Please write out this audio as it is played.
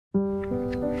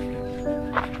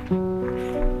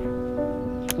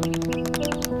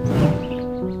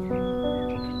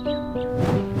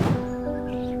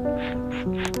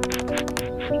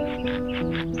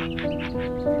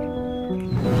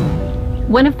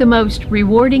One of the most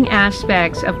rewarding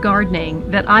aspects of gardening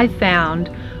that I've found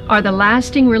are the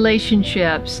lasting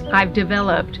relationships I've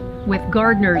developed with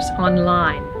gardeners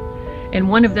online. And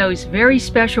one of those very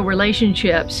special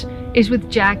relationships is with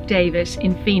Jack Davis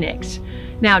in Phoenix.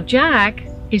 Now, Jack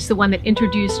is the one that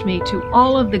introduced me to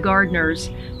all of the gardeners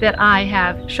that I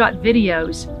have shot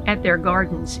videos at their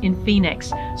gardens in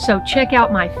Phoenix. So check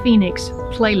out my Phoenix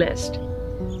playlist.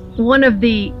 One of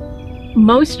the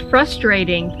most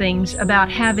frustrating things about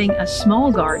having a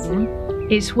small garden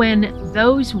is when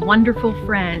those wonderful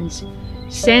friends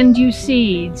send you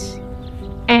seeds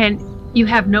and you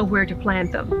have nowhere to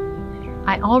plant them.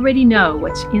 I already know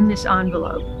what's in this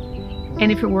envelope,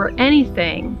 and if it were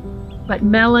anything but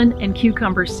melon and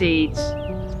cucumber seeds,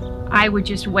 I would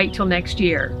just wait till next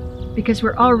year, because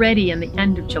we're already in the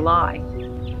end of July.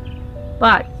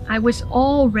 But I was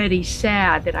already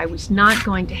sad that I was not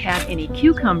going to have any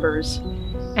cucumbers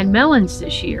and melons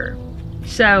this year.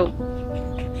 So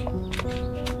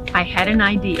I had an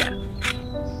idea.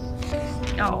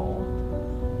 Oh.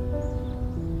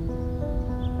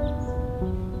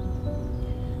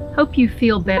 Hope you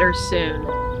feel better soon.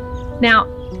 Now,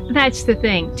 that's the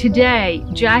thing. Today,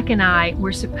 Jack and I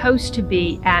were supposed to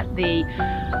be at the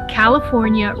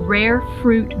California Rare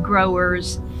Fruit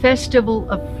Growers Festival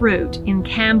of Fruit in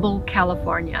Campbell,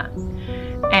 California.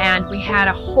 And we had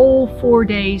a whole 4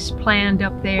 days planned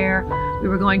up there. We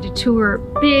were going to tour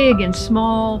big and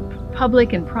small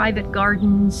public and private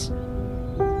gardens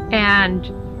and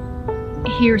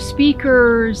hear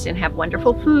speakers and have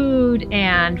wonderful food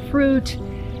and fruit.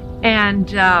 And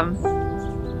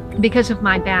because of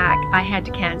my back, I had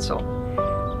to cancel.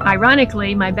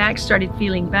 Ironically, my back started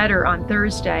feeling better on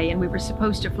Thursday, and we were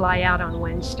supposed to fly out on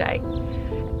Wednesday.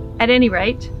 At any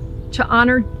rate, to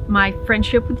honor my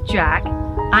friendship with Jack,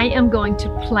 I am going to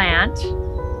plant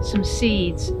some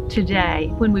seeds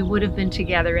today when we would have been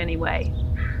together anyway.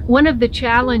 One of the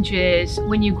challenges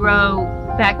when you grow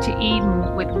back to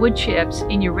Eden with wood chips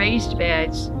in your raised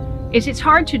beds is it's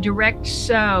hard to direct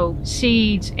sow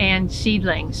seeds and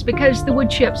seedlings because the wood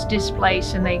chips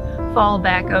displace and they fall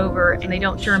back over and they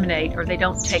don't germinate or they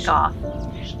don't take off.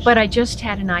 But I just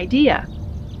had an idea.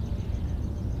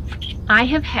 I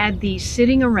have had these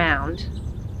sitting around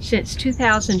since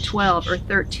 2012 or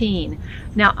 13.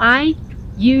 Now, I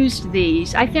used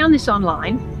these, I found this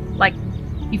online, like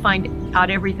you find out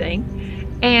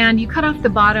everything, and you cut off the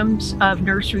bottoms of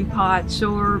nursery pots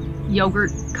or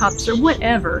yogurt cups or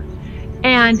whatever,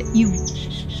 and you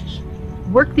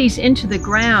work these into the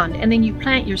ground, and then you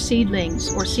plant your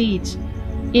seedlings or seeds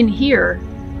in here,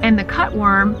 and the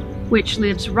cutworm, which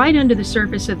lives right under the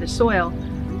surface of the soil,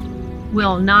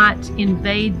 will not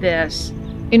invade this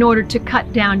in order to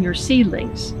cut down your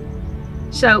seedlings.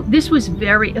 So this was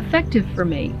very effective for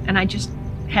me, and I just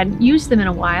hadn't used them in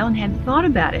a while and hadn't thought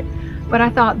about it. But I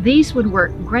thought these would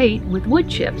work great with wood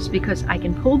chips because I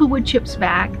can pull the wood chips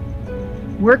back,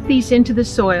 work these into the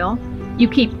soil. You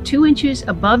keep 2 inches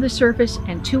above the surface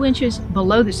and 2 inches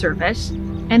below the surface,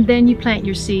 and then you plant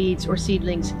your seeds or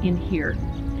seedlings in here.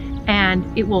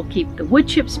 And it will keep the wood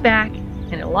chips back,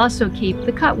 and it will also keep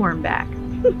the cutworm back.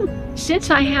 Since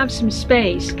I have some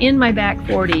space in my back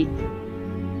 40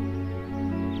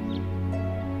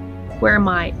 where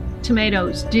my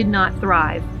tomatoes did not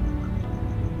thrive,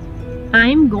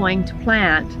 I'm going to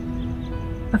plant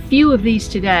a few of these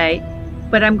today,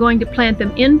 but I'm going to plant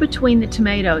them in between the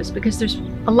tomatoes because there's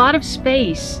a lot of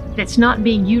space that's not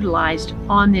being utilized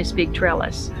on this big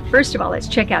trellis. First of all, let's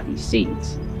check out these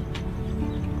seeds.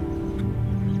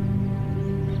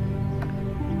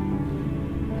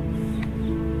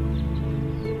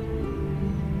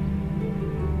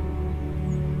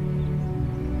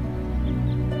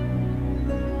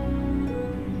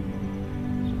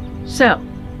 So,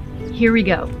 here we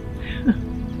go.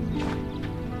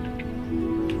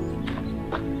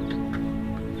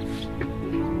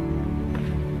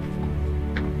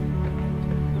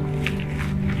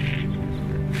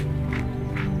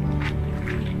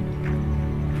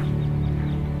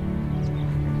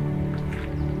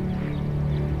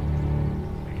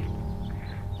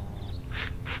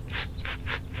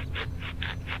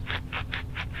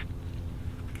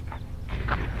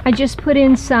 I just put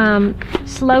in some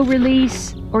slow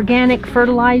release organic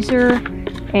fertilizer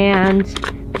and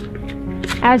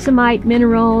azomite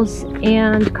minerals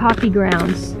and coffee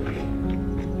grounds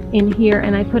in here,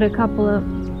 and I put a couple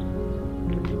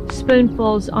of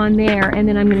spoonfuls on there, and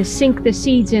then I'm going to sink the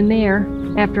seeds in there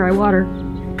after I water.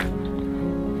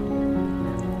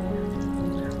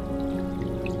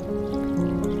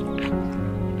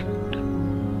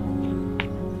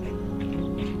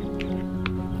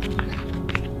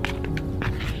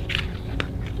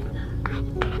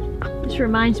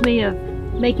 reminds me of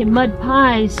making mud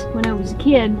pies when I was a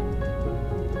kid.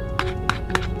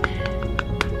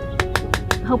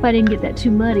 Hope I didn't get that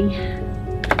too muddy.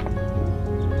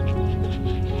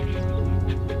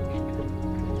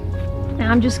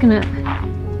 Now I'm just gonna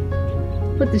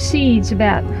put the seeds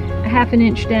about a ½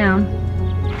 inch down.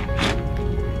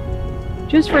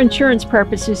 Just for insurance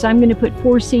purposes, I'm gonna put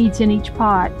 4 seeds in each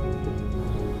pot.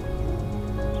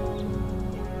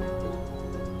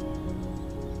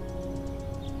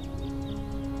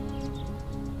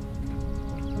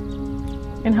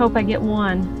 And hope I get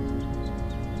one.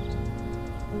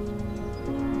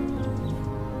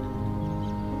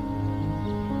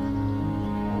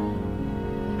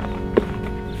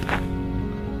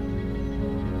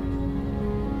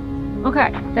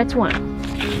 Okay, that's one.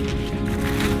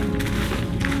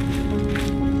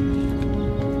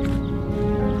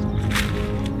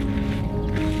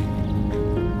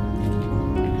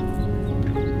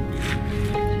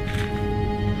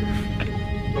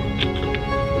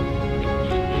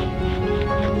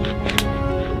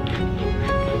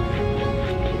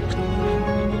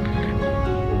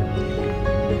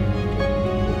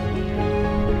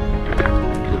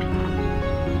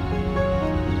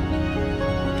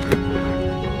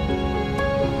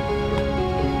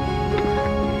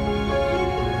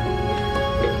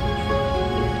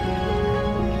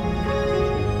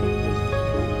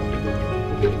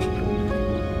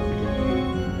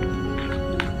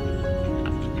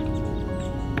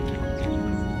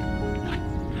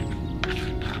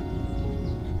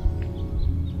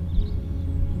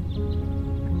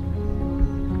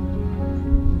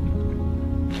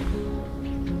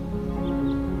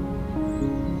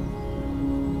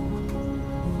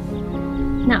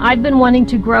 Now, I've been wanting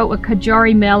to grow a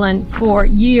Kajari melon for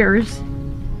years,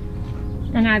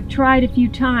 and I've tried a few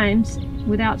times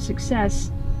without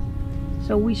success.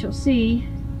 So we shall see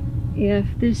if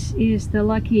this is the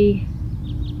lucky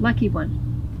one.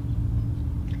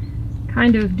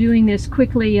 Kind of doing this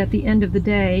quickly at the end of the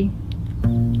day.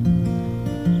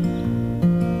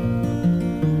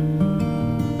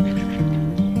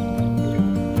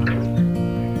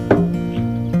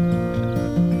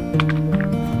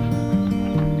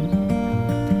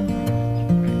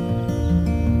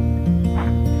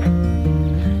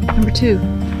 Number 2.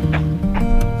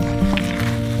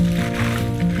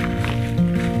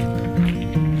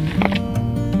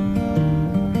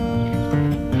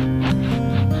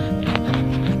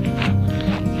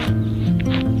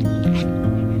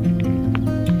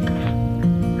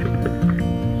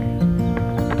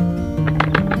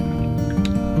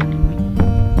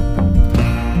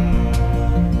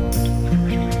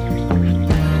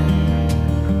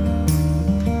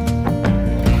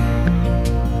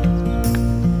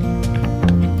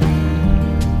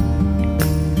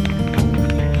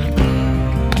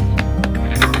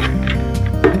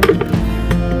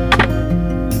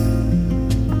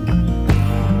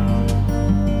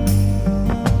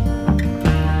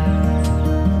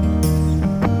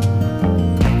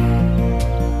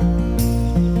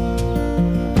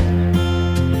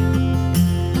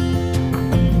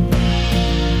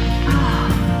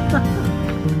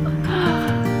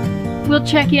 We'll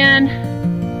check in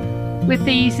with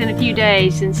these in a few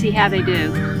days and see how they do.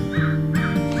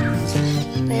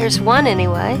 There's one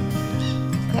anyway.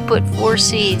 I put 4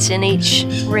 seeds in each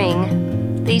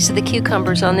ring. These are the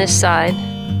cucumbers on this side.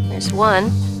 There's one.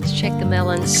 Let's check the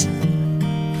melons.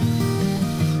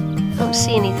 Don't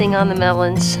see anything on the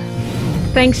melons.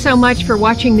 Thanks so much for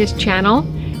watching this channel,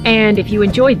 and if you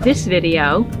enjoyed this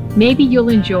video, maybe you'll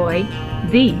enjoy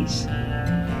these.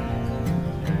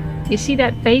 You see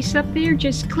that face up there?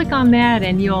 Just click on that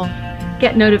and you'll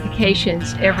get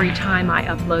notifications every time I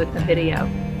upload a video.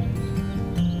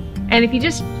 And if you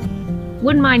just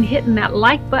wouldn't mind hitting that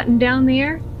like button down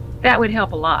there, that would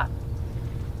help a lot.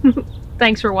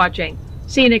 Thanks for watching.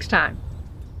 See you next time.